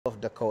of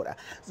Dakota.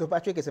 So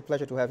Patrick, it's a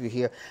pleasure to have you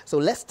here. So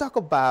let's talk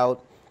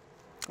about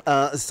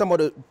some of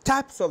the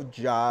types of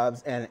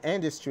jobs and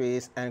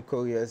industries and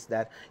careers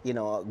that,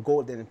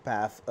 Golden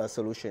Path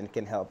solution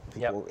can help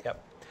Yep, people with.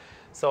 yep.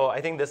 So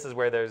I think this is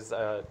where there's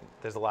a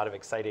lot of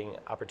exciting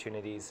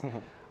opportunities.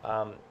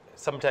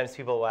 Sometimes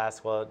people will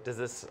ask, well, does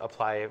this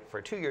apply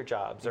for 2-year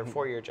jobs or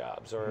 4-year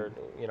jobs or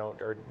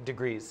or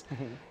degrees?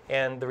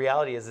 And the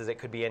reality is it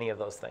could be any of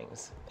those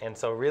things. And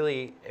so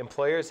really,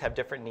 employers have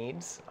different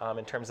needs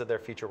in terms of their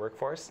future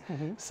workforce.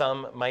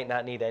 Some might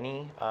not need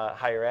any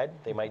higher ed.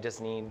 They might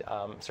just need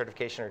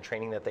certification or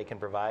training that they can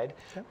provide,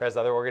 whereas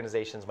other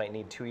organizations might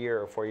need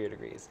 2-year or 4-year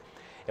degrees.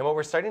 And what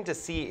we're starting to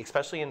see,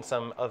 especially in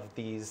some of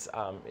these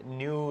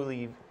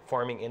newly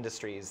forming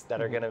industries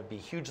that are going to be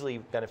hugely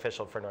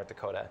beneficial for North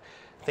Dakota,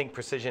 think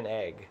precision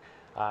ag,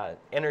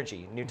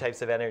 energy, new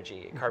types of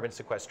energy, carbon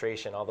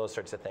sequestration, all those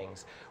sorts of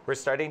things. We're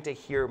starting to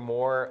hear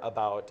more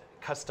about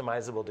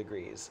customizable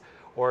degrees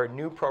or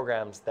new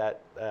programs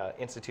that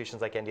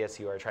institutions like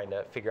NDSU are trying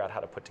to figure out how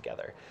to put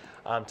together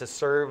to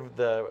serve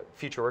the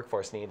future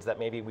workforce needs that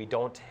maybe we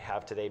don't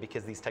have today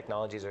because these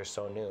technologies are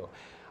so new.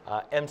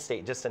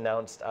 M-State just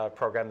announced a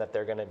program that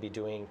they're going to be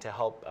doing to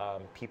help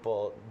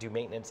people do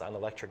maintenance on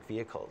electric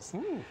vehicles.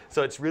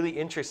 So it's really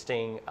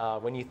interesting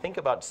when you think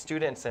about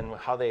students and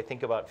how they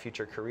think about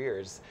future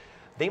careers.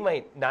 They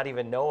might not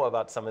even know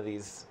about some of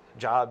these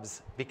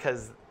jobs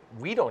because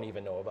we don't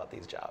even know about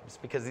these jobs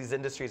because these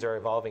industries are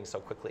evolving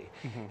so quickly.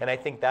 And I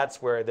think that's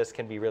where this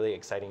can be really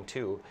exciting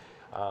too.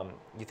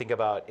 You think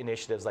about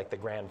initiatives like the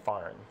Grand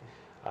Farm,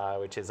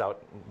 which is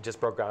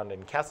just broke ground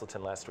in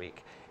Castleton last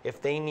week. If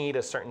they need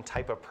a certain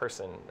type of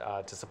person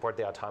to support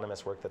the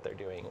autonomous work that they're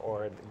doing,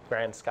 or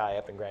Grand Sky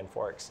up in Grand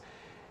Forks,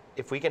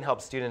 if we can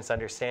help students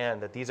understand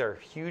that these are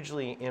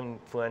hugely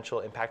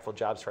influential, impactful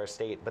jobs for our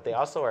state, but they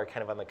also are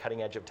kind of on the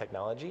cutting edge of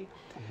technology,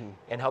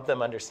 and help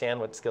them understand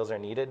what skills are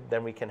needed,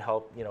 then we can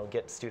help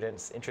get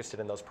students interested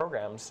in those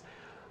programs,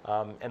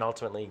 and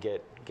ultimately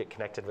get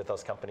connected with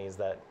those companies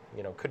that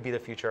could be the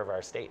future of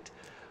our state.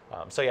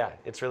 So yeah,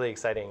 it's really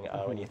exciting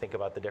when you think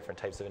about the different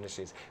types of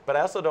industries. But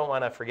I also don't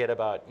want to forget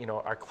about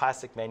our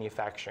classic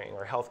manufacturing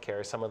or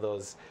healthcare, some of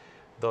those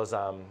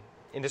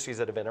industries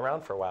that have been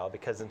around for a while,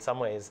 because in some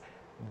ways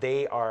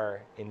they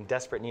are in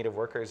desperate need of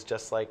workers,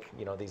 just like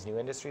these new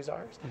industries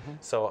are.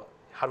 So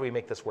how do we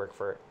make this work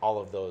for all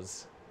of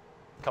those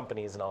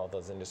companies and all of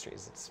those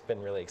industries? It's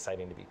been really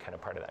exciting to be kind of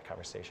part of that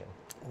conversation.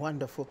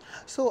 Wonderful.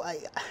 So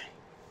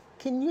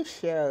can you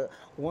share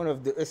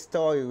a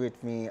story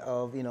with me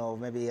of,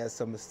 maybe as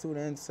some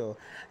students or,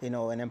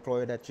 an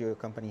employer that your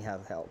company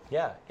have helped?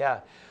 Yeah.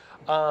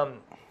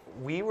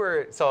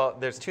 So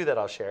there's 2 that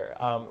I'll share.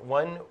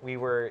 One, we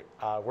were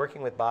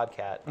working with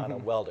Bobcat on a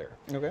welder.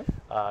 Okay.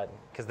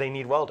 Because they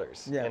need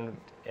welders. Yeah.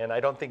 And I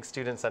don't think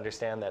students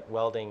understand that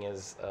welding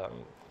is a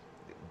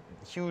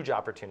huge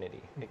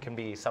opportunity. It can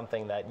be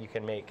something that you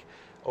can make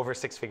over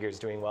 6 figures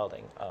doing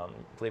welding,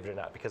 believe it or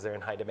not, because they're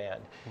in high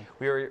demand.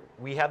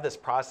 We have this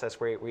process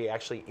where we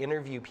actually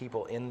interview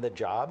people in the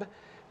job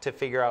to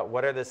figure out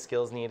what are the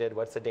skills needed,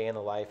 what's the day in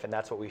the life, and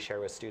that's what we share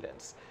with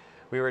students.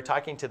 We were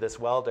talking to this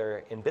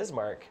welder in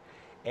Bismarck,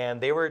 and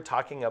they were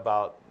talking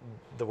about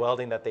the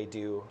welding that they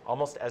do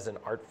almost as an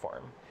art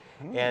form.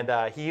 And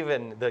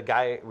the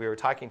guy we were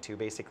talking to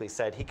basically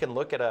said he can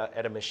look at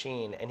a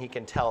machine and he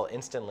can tell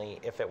instantly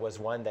if it was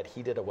one that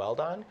he did a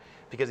weld on,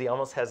 because he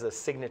almost has a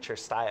signature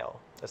style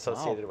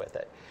associated with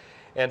it.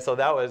 And so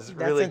that was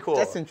really cool.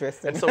 That's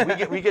interesting. And so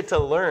we get to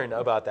learn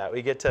about that.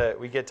 We get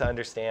to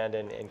understand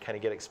and kind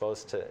of get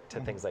exposed to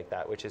things like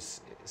that, which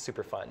is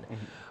super fun.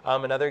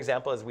 Another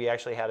example is we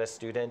actually had a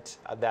student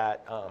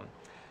that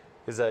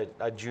is a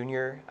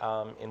junior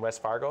in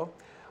West Fargo.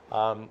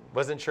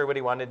 Wasn't sure what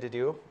he wanted to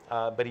do,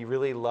 but he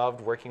really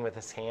loved working with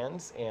his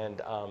hands,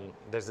 and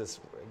there's this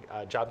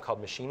job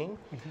called machining.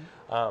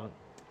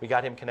 We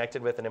got him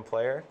connected with an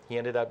employer. He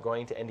ended up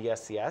going to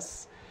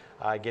NDSCS,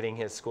 getting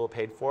his school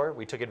paid for.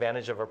 We took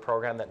advantage of a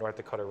program that North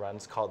Dakota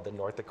runs called the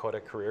North Dakota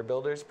Career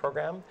Builders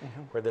Program,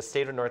 where the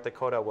state of North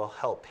Dakota will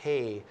help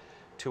pay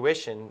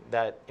tuition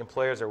that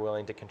employers are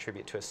willing to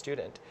contribute to a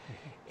student.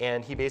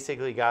 And he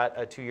basically got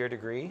a 2-year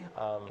degree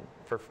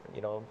for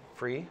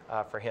free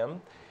for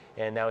him.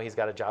 And now he's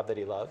got a job that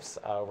he loves,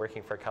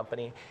 working for a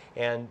company.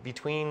 And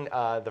between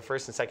the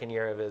first and second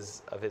year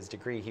of his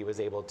degree, he was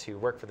able to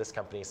work for this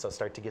company, so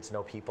start to get to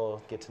know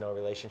people, get to know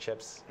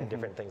relationships, and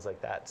different things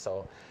like that.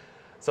 So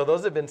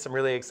those have been some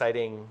really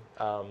exciting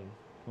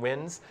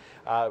wins.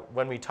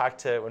 When we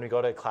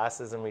go to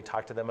classes and we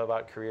talk to them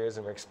about careers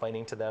and we're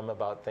explaining to them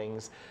about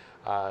things,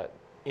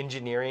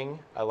 engineering,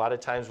 a lot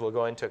of times we'll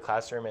go into a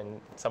classroom and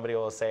somebody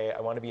will say,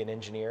 I want to be an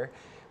engineer,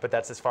 but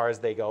that's as far as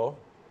they go.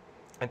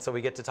 And so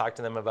we get to talk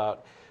to them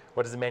about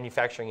what does a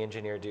manufacturing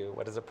engineer do?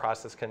 What does a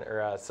process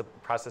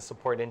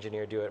support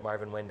engineer do at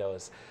Marvin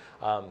Windows?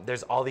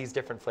 There's all these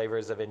different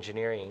flavors of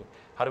engineering.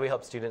 How do we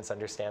help students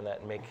understand that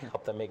and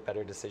help them make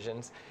better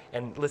decisions?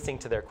 And listening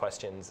to their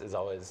questions is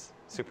always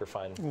super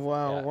fun.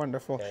 Wow,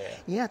 wonderful.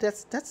 Yeah,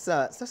 that's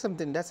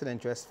something that's an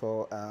interest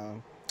for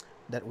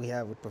that we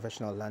have with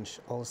professional lunch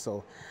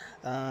also,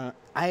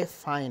 I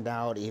find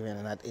out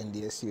even at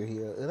NDSU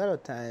here, a lot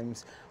of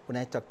times when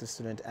I talk to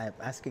students, I'm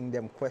asking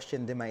them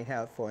questions they might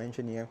have for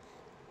engineer.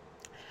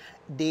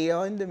 They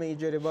are in the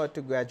major, they're about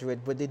to graduate,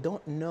 but they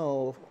don't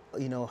know,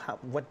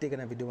 what they're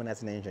going to be doing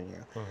as an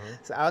engineer.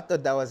 So I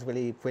thought that was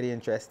really pretty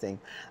interesting,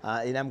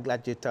 and I'm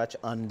glad you touched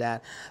on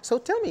that. So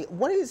tell me,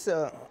 what is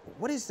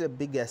the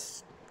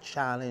biggest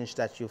challenge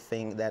that you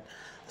think that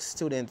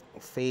students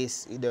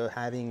face, either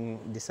having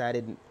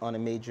decided on a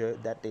major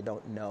that they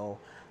don't know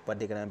what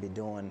they're going to be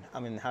doing? I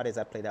mean, how does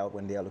that play out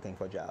when they are looking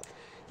for a job?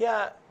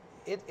 Yeah,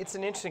 it's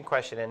an interesting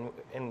question,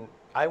 and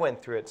I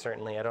went through it,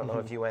 certainly. I don't know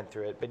if you went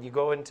through it, but you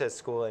go into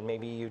school and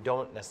maybe you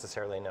don't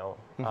necessarily know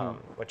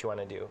what you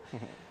want to do.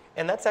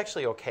 And that's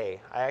actually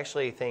okay. I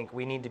actually think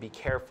we need to be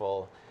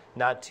careful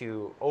not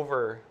to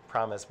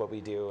over-promise what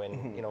we do.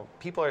 And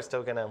people are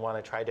still going to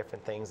want to try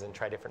different things and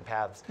try different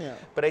paths. Yeah.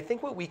 But I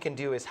think what we can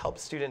do is help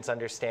students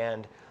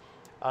understand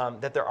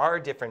that there are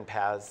different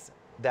paths,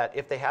 that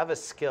if they have a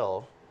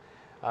skill,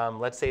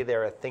 let's say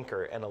they're a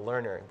thinker and a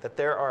learner, that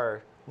there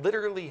are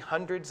literally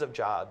hundreds of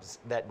jobs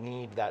that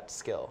need that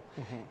skill.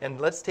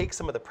 And let's take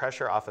some of the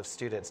pressure off of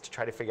students to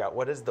try to figure out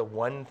what is the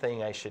one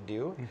thing I should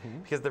do,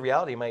 because the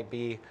reality might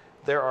be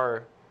there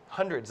are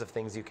hundreds of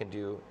things you can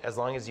do as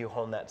long as you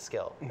hone that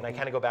skill. And I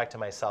kind of go back to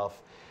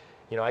myself.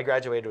 I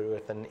graduated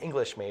with an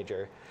English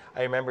major.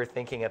 I remember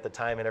thinking at the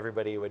time, and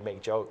everybody would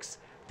make jokes,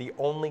 the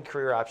only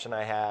career option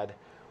I had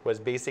was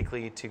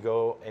basically to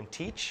go and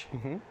teach,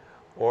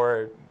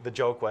 or the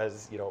joke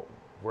was,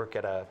 work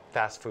at a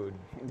fast food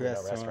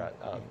restaurant.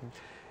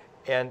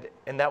 And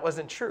that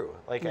wasn't true.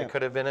 Like, I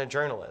could have been a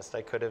journalist.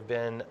 I could have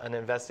been an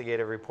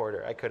investigative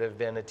reporter. I could have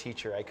been a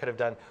teacher. I could have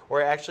done,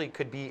 or I actually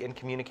could be in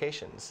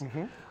communications.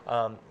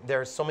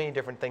 There are so many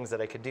different things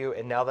that I could do.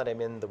 And now that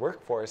I'm in the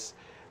workforce,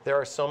 there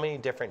are so many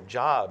different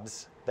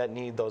jobs that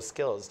need those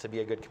skills to be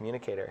a good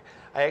communicator.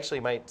 I actually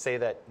might say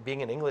that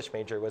being an English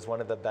major was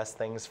one of the best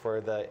things for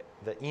the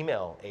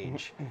email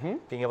age,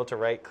 being able to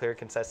write clear,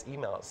 concise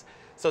emails.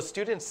 So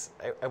students,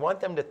 I want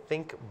them to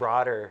think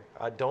broader.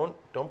 Don't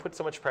put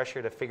so much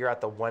pressure to figure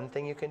out the one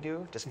thing you can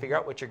do. Just figure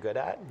out what you're good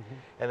at,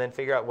 and then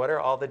figure out what are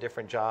all the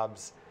different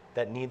jobs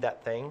that need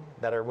that thing,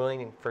 that are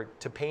willing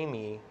to pay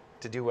me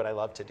to do what I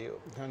love to do.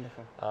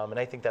 Wonderful. And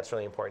I think that's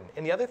really important.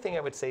 And the other thing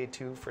I would say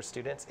too for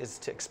students is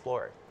to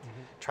explore.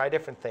 Try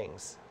different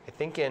things. I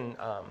think in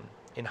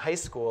high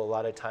school, a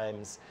lot of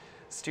times,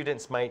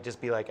 students might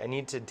just be like, I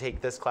need to take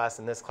this class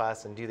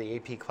and do the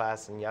AP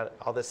class and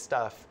all this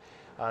stuff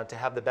to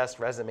have the best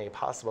resume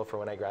possible for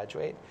when I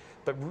graduate.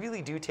 But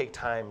really do take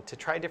time to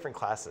try different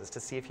classes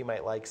to see if you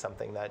might like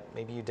something that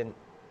maybe you didn't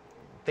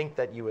think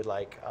that you would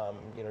like,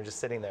 just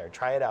sitting there.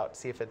 Try it out,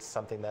 see if it's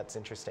something that's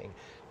interesting.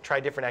 Try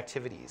different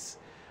activities.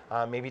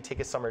 Maybe take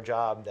a summer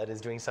job that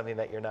is doing something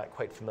that you're not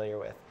quite familiar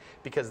with,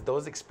 because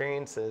those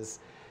experiences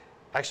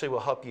actually will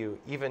help you.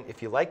 Even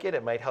if you like it,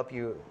 it might help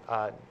you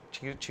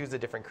choose a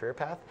different career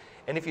path.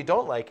 And if you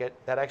don't like it,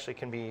 that actually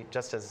can be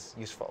just as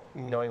useful,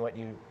 knowing what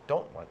you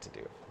don't want to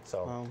do.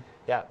 So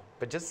yeah,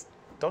 but just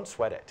don't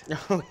sweat it.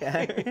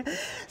 Okay.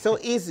 So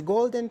is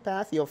Golden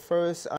Path your first